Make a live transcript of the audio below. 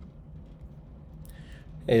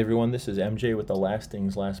Hey everyone, this is MJ with the Last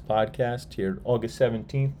Things Last podcast here August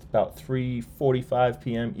 17th, about 3:45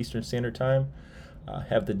 p.m. Eastern Standard Time.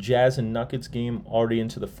 Have the Jazz and Nuggets game already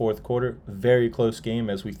into the fourth quarter. Very close game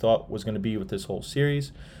as we thought was going to be with this whole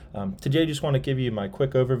series. Today, I just want to give you my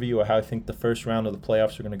quick overview of how I think the first round of the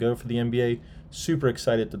playoffs are going to go for the NBA. Super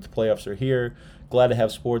excited that the playoffs are here. Glad to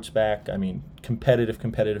have sports back. I mean, competitive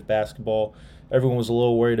basketball. Everyone was a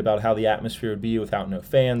little worried about how the atmosphere would be without no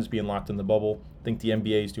fans being locked in the bubble. I think the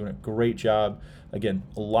NBA is doing a great job. Again,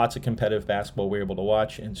 lots of competitive basketball we're able to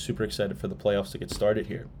watch, and super excited for the playoffs to get started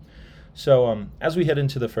here. So, as we head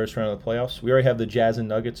into the first round of the playoffs, we already have the Jazz and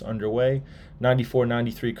Nuggets underway,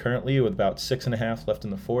 94-93 currently, with about 6.5 left in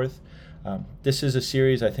the fourth. This is a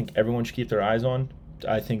series I think everyone should keep their eyes on.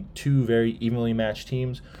 I think two very evenly matched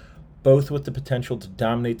teams, both with the potential to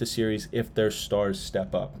dominate the series if their stars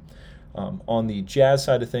step up. On the Jazz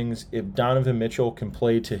side of things, if Donovan Mitchell can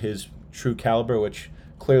play to his true caliber, which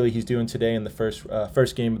clearly he's doing today in the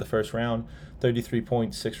first game of the first round, 33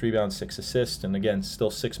 points, 6 rebounds, 6 assists, and again,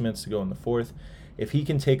 still 6 minutes to go in the fourth. If he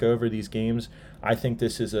can take over these games, I think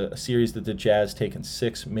this is a series that the Jazz take in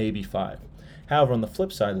 6, maybe 5. However, on the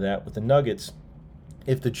flip side of that, with the Nuggets,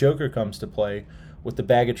 if the Joker comes to play with the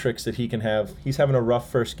bag of tricks that he can have, he's having a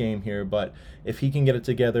rough first game here, but if he can get it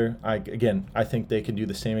together, I think they can do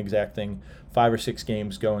the same exact thing, 5 or 6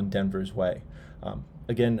 games going Denver's way.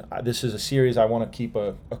 This is a series I want to keep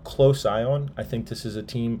a close eye on. I think this is a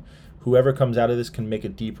team, whoever comes out of this can make a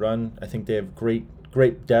deep run. I think they have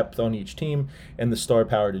great depth on each team and the star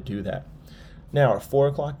power to do that. Now, our 4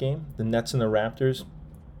 o'clock game, the Nets and the Raptors,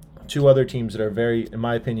 two other teams that are very, in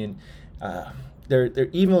my opinion, they're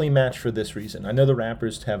evenly matched for this reason. I know the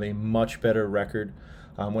Raptors have a much better record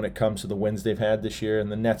when it comes to the wins they've had this year,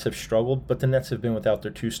 and the Nets have struggled, but the Nets have been without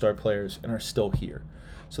their 2 star players and are still here.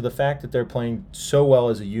 So the fact that they're playing so well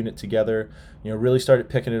as a unit together, really started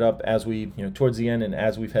picking it up as we, towards the end and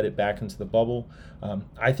as we've headed back into the bubble.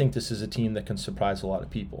 I think this is a team that can surprise a lot of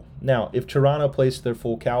people. Now, if Toronto plays to their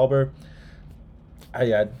full caliber,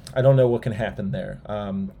 I don't know what can happen there.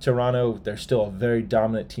 Toronto, they're still a very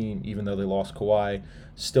dominant team, even though they lost Kawhi,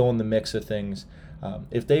 still in the mix of things.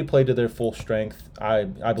 If they play to their full strength,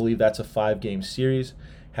 I believe that's a 5-game series.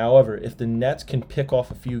 However, if the Nets can pick off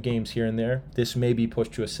a few games here and there, this may be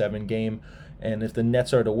pushed to a 7-game. And if the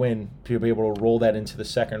Nets are to win, to be able to roll that into the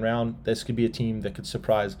second round, this could be a team that could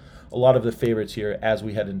surprise a lot of the favorites here as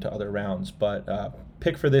we head into other rounds. But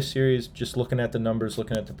pick for this series, just looking at the numbers,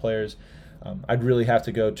 looking at the players, I'd really have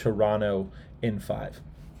to go Toronto in 5.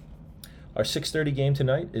 Our 6:30 game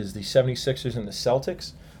tonight is the 76ers and the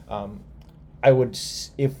Celtics.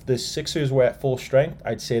 If the Sixers were at full strength,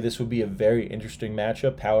 I'd say this would be a very interesting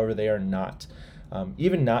matchup. However, they are not.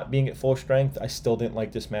 Even not being at full strength, I still didn't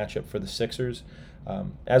like this matchup for the Sixers.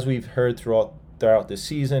 As we've heard throughout this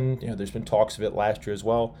season, there's been talks of it last year as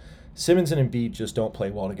well. Simmons and Embiid just don't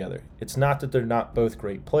play well together. It's not that they're not both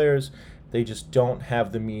great players; they just don't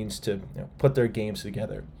have the means to put their games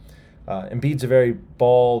together. Embiid's a very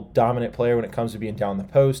ball-dominant player when it comes to being down the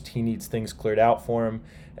post. He needs things cleared out for him.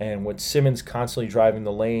 And with Simmons constantly driving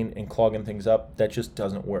the lane and clogging things up, that just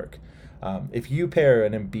doesn't work. If you pair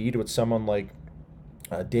an Embiid with someone like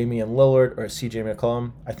Damian Lillard or CJ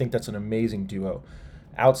McCollum, I think that's an amazing duo.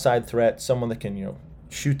 Outside threat, someone that can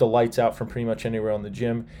shoot the lights out from pretty much anywhere on the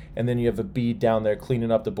gym, and then you have Embiid down there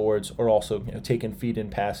cleaning up the boards or also taking feed-in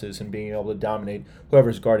passes and being able to dominate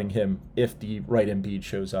whoever's guarding him if the right Embiid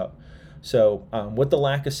shows up. So with the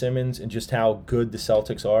lack of Simmons and just how good the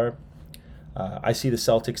Celtics are, I see the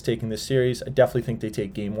Celtics taking this series. I definitely think they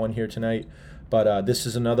take game 1 here tonight, but this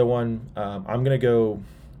is another one. I'm going to go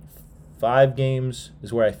 5 games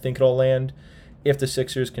is where I think it'll land. If the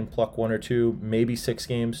Sixers can pluck 1 or 2, maybe 6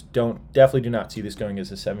 games, definitely do not see this going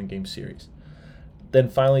as a 7-game series. Then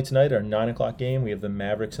finally tonight, our 9 o'clock game, we have the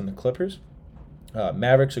Mavericks and the Clippers.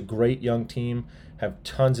 Mavericks, a great young team, have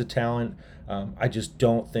tons of talent. I just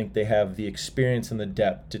don't think they have the experience and the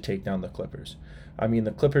depth to take down the Clippers. I mean,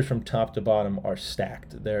 the Clippers from top to bottom are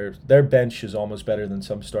stacked. Their bench is almost better than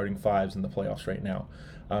some starting 5s in the playoffs right now.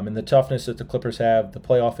 And the toughness that the Clippers have, the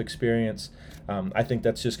playoff experience, I think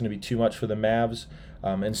that's just going to be too much for the Mavs,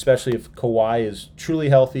 and especially if Kawhi is truly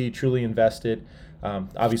healthy, truly invested.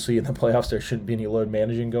 Obviously, in the playoffs, there shouldn't be any load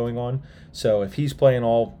managing going on. So if he's playing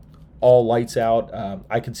all lights out,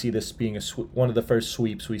 I could see this being one of the first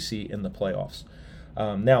sweeps we see in the playoffs.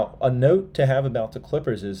 Now, a note to have about the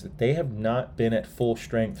Clippers is that they have not been at full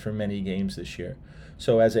strength for many games this year.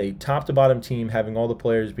 So as a top-to-bottom team, having all the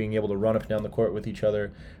players being able to run up and down the court with each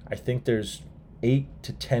other, I think there's 8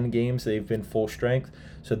 to 10 games they've been full strength.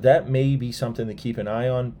 So that may be something to keep an eye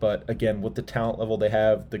on. But again, with the talent level they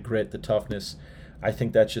have, the grit, the toughness, I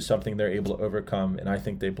think that's just something they're able to overcome, and I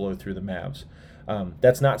think they blow through the Mavs.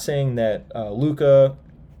 That's not saying that Luka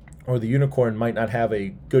or the Unicorn might not have a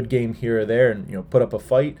good game here or there and put up a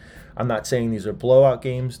fight. I'm not saying these are blowout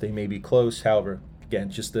games. They may be close. However, again,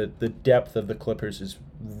 just the depth of the Clippers is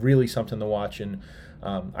really something to watch, and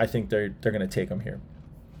I think they're going to take them here.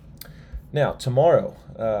 Now, tomorrow,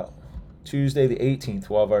 Tuesday the 18th,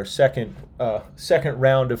 we'll have our second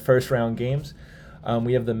round of first-round games.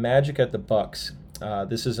 We have the Magic at the Bucks.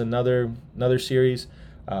 This is another series.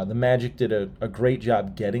 The Magic did a great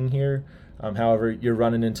job getting here. However, you're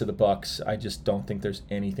running into the Bucks. I just don't think there's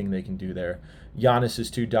anything they can do there. Giannis is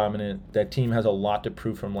too dominant. That team has a lot to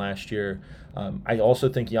prove from last year. I also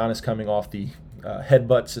think Giannis coming off the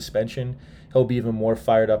headbutt suspension, he'll be even more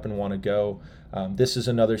fired up and want to go. This is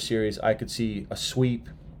another series I could see a sweep.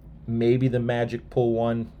 Maybe the Magic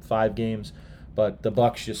pull 5 games, but the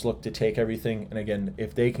Bucks just look to take everything. And again,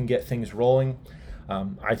 if they can get things rolling,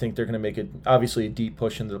 I think they're going to make it obviously a deep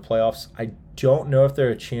push into the playoffs. I don't know if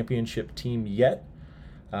they're a championship team yet.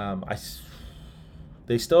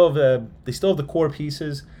 They still have the core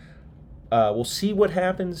pieces. We'll see what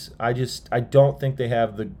happens. I don't think they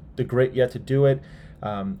have the grit yet to do it.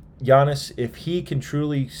 Giannis, if he can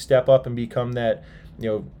truly step up and become that,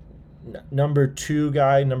 number 2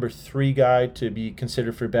 guy, number 3 guy to be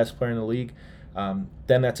considered for best player in the league,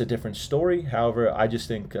 then that's a different story. However, I just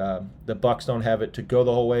think the Bucks don't have it to go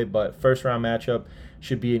the whole way, but first round matchup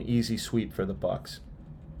should be an easy sweep for the Bucks.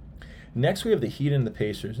 Next, we have the Heat and the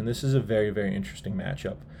Pacers, and this is a very, very interesting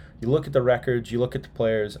matchup. You look at the records, you look at the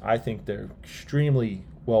players, I think they're extremely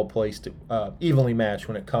well placed, evenly matched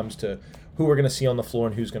when it comes to who we're going to see on the floor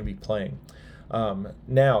and who's going to be playing.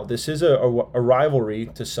 Now, this is a rivalry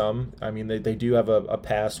to some. I mean, they do have a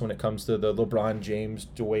past when it comes to the LeBron James,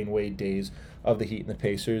 Dwayne Wade days of the Heat and the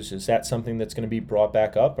Pacers. Is that something that's going to be brought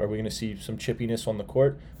back up? Are we going to see some chippiness on the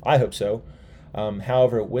court? I hope so.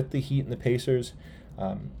 However, with the Heat and the Pacers,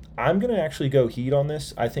 I'm going to actually go Heat on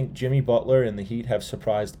this. I think Jimmy Butler and the Heat have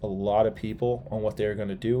surprised a lot of people on what they're going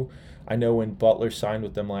to do. I know when Butler signed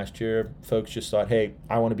with them last year, folks just thought, hey,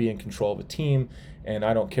 I want to be in control of a team, and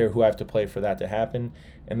I don't care who I have to play for that to happen.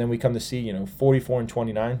 And then we come to see,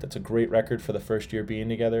 44-29. That's a great record for the first year being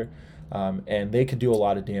together, and they could do a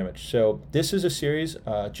lot of damage. So this is a series,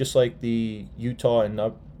 just like the Utah and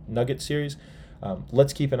Nuggets series.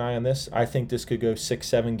 Let's keep an eye on this. I think this could go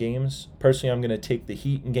 6-7 games. Personally, I'm going to take the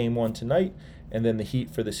Heat in Game 1 tonight, and then the Heat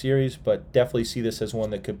for the series, but definitely see this as one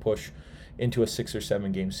that could push into a 6 or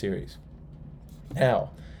 7 game series.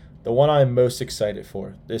 Now, the one I'm most excited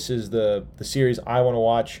for, this is the series I want to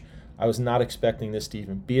watch. I was not expecting this to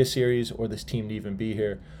even be a series or this team to even be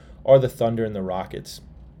here, are the Thunder and the Rockets.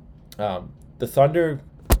 The Thunder,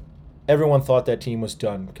 everyone thought that team was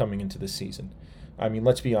done coming into the season. I mean,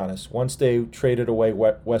 let's be honest. Once they traded away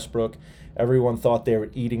Westbrook, everyone thought they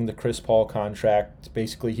were eating the Chris Paul contract.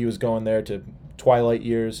 Basically, he was going there to twilight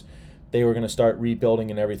years. They were going to start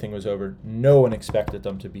rebuilding and everything was over. No one expected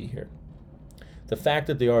them to be here. The fact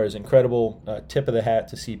that they are is incredible. Tip of the hat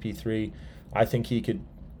to CP3. I think he could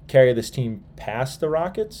carry this team past the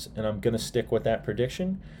Rockets, and I'm going to stick with that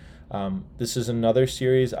prediction. This is another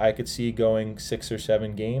series I could see going 6 or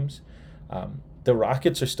 7 games. The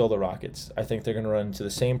Rockets are still the Rockets. I think they're going to run into the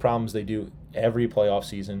same problems they do every playoff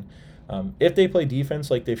season. If they play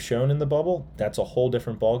defense like they've shown in the bubble, that's a whole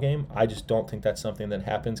different ballgame. I just don't think that's something that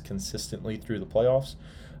happens consistently through the playoffs.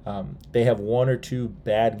 They have 1 or 2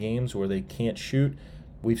 bad games where they can't shoot.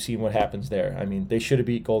 We've seen what happens there. I mean, they should have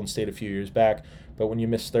beat Golden State a few years back, but when you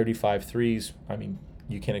miss 35 threes, I mean,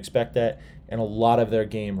 you can expect that, and a lot of their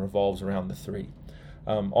game revolves around the 3.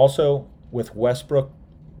 Also, with Westbrook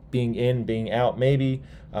being in, being out, maybe,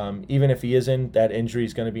 even if he is in, that injury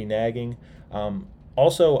is going to be nagging.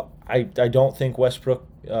 Also, I don't think Westbrook,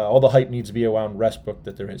 all the hype needs to be around Westbrook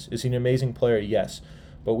that there is. Is he an amazing player? Yes.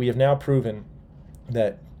 But we have now proven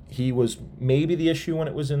that he was maybe the issue when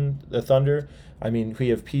it was in the Thunder. I mean, we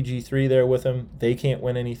have PG3 there with him. They can't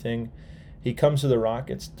win anything. He comes to the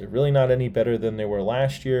Rockets. They're really not any better than they were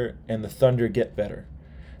last year, and the Thunder get better.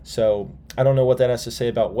 So I don't know what that has to say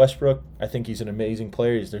about Westbrook. I think he's an amazing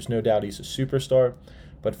player. There's no doubt he's a superstar.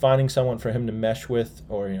 But finding someone for him to mesh with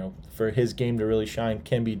or, for his game to really shine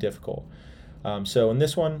can be difficult. So in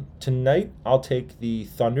this one, tonight, I'll take the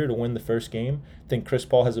Thunder to win the first game. I think Chris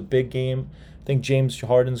Paul has a big game. I think James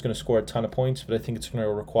Harden's going to score a ton of points, but I think it's going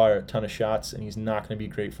to require a ton of shots, and he's not going to be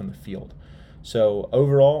great from the field. So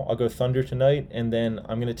overall, I'll go Thunder tonight, and then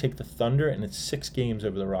I'm going to take the Thunder, and it's 6 games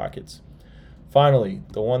over the Rockets. Finally,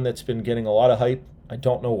 the one that's been getting a lot of hype, I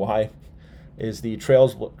don't know why, is the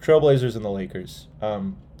Trailblazers and the Lakers.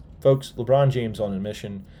 Folks, LeBron James on a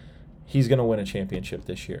mission. he's going to win a championship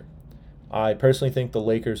this year. I personally think the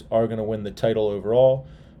Lakers are going to win the title overall.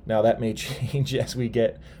 Now, that may change as we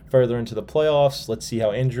get further into the playoffs. Let's see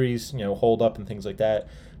how injuries, hold up and things like that,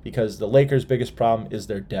 because the Lakers' biggest problem is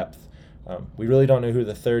their depth. We really don't know who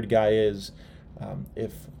the third guy is.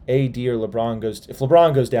 If AD or if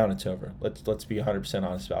LeBron goes down, it's over. Let's be 100%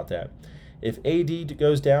 honest about that. If AD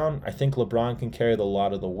goes down, I think LeBron can carry a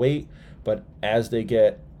lot of the weight, but as they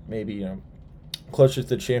get maybe closer to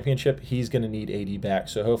the championship, he's going to need AD back.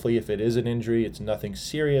 So hopefully, if it is an injury, it's nothing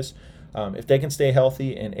serious. If they can stay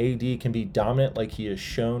healthy and AD can be dominant like he has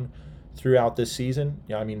shown throughout this season,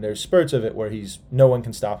 there's spurts of it where no one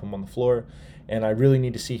can stop him on the floor, and I really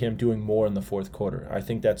need to see him doing more in the fourth quarter. I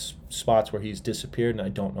think that's spots where he's disappeared, and I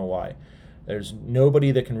don't know why. There's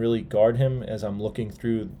nobody that can really guard him as I'm looking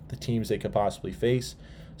through the teams they could possibly face.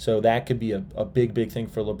 So that could be a big, big thing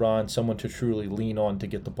for LeBron, someone to truly lean on to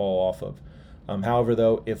get the ball off of. However,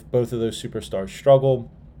 though, if both of those superstars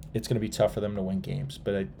struggle, it's going to be tough for them to win games.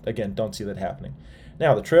 But I, again, don't see that happening.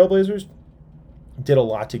 Now, the Trailblazers did a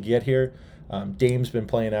lot to get here. Dame's been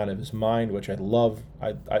playing out of his mind, which I love.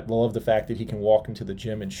 I love the fact that he can walk into the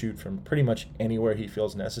gym and shoot from pretty much anywhere he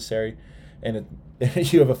feels necessary. And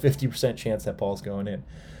you have a 50% chance that ball's going in.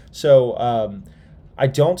 So I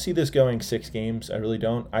don't see this going 6 games. I really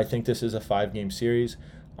don't. I think this is a 5-game series.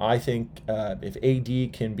 I think if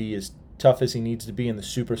AD can be as tough as he needs to be and the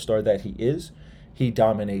superstar that he is, he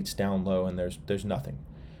dominates down low, and there's nothing.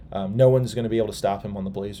 No one's going to be able to stop him on the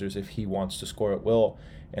Blazers if he wants to score at will.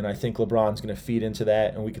 And I think LeBron's going to feed into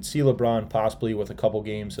that. And we could see LeBron possibly with a couple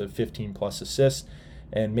games of 15-plus assists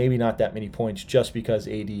and maybe not that many points just because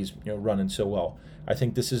AD's running so well. I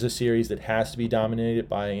think this is a series that has to be dominated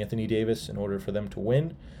by Anthony Davis in order for them to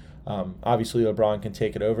win. Obviously, LeBron can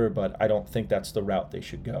take it over, but I don't think that's the route they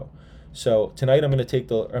should go. So tomorrow night I'm going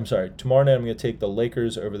to take the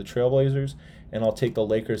Lakers over the Trailblazers, and I'll take the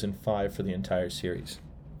Lakers in 5 for the entire series.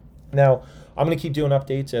 Now, I'm going to keep doing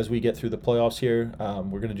updates as we get through the playoffs here.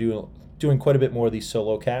 We're going to doing quite a bit more of these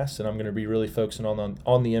solo casts, and I'm going to be really focusing on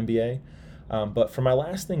the NBA. But for my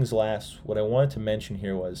last things last, what I wanted to mention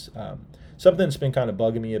here was something that's been kind of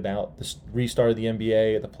bugging me about the restart of the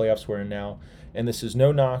NBA, the playoffs we're in now. And this is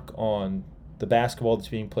no knock on the basketball that's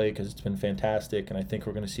being played because it's been fantastic, and I think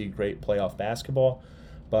we're going to see great playoff basketball.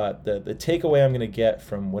 But the takeaway I'm going to get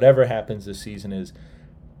from whatever happens this season is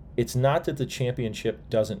it's not that the championship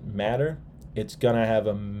doesn't matter. It's going to have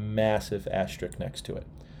a massive asterisk next to it.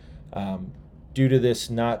 Due to this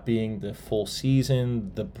not being the full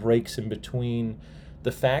season, the breaks in between,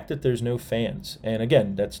 the fact that there's no fans. And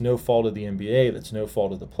again, that's no fault of the NBA. That's no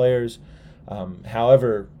fault of the players.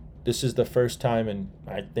 However, this is the first time in,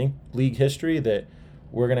 I think, league history that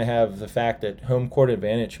we're going to have the fact that home court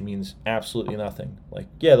advantage means absolutely nothing. Like,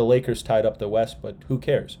 yeah, the Lakers tied up the West, but who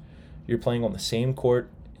cares? You're playing on the same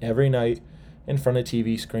court every night in front of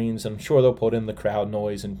TV screens. I'm sure they'll put in the crowd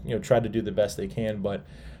noise and try to do the best they can, but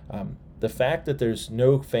the fact that there's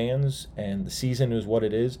no fans and the season is what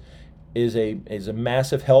it is a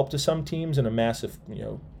massive help to some teams and a massive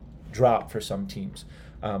drop for some teams.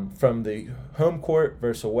 From the home court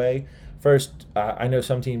versus away, first, I know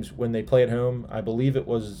some teams when they play at home, I believe it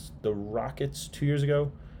was the Rockets 2 years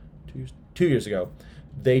ago,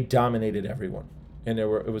 they dominated everyone, and it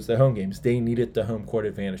was the home games. They needed the home court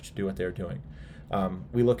advantage to do what they were doing.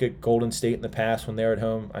 We look at Golden State in the past when they're at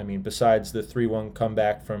home. I mean, besides the 3-1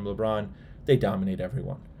 comeback from LeBron, they dominate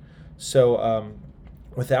everyone. So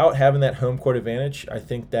without having that home court advantage, I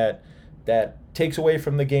think that takes away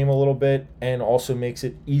from the game a little bit and also makes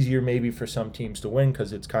it easier maybe for some teams to win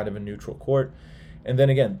because it's kind of a neutral court. And then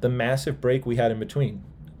again, the massive break we had in between,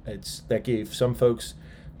 that gave some folks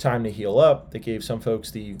time to heal up. That gave some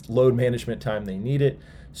folks the load management time they needed.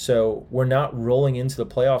 So we're not rolling into the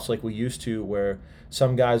playoffs like we used to where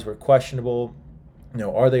some guys were questionable.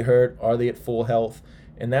 Are they hurt? Are they at full health?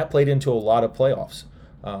 And that played into a lot of playoffs.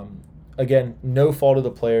 Again, no fault of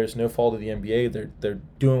the players, no fault of the NBA. They're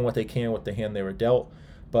doing what they can with the hand they were dealt.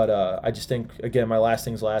 But I just think, again, my last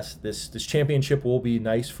things last, this championship will be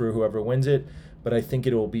nice for whoever wins it, but I think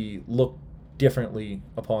it will be looked differently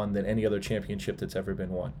upon than any other championship that's ever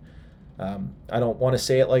been won. I don't want to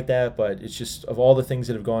say it like that, but it's just of all the things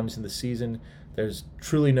that have gone into the season, there's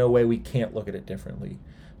truly no way we can't look at it differently.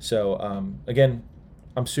 So, again,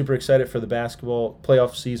 I'm super excited for the basketball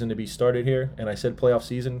playoff season to be started here. And I said playoff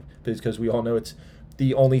season because we all know it's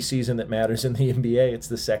the only season that matters in the NBA. It's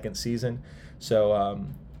the second season. So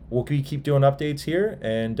we'll keep doing updates here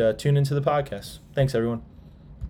and tune into the podcast. Thanks, everyone.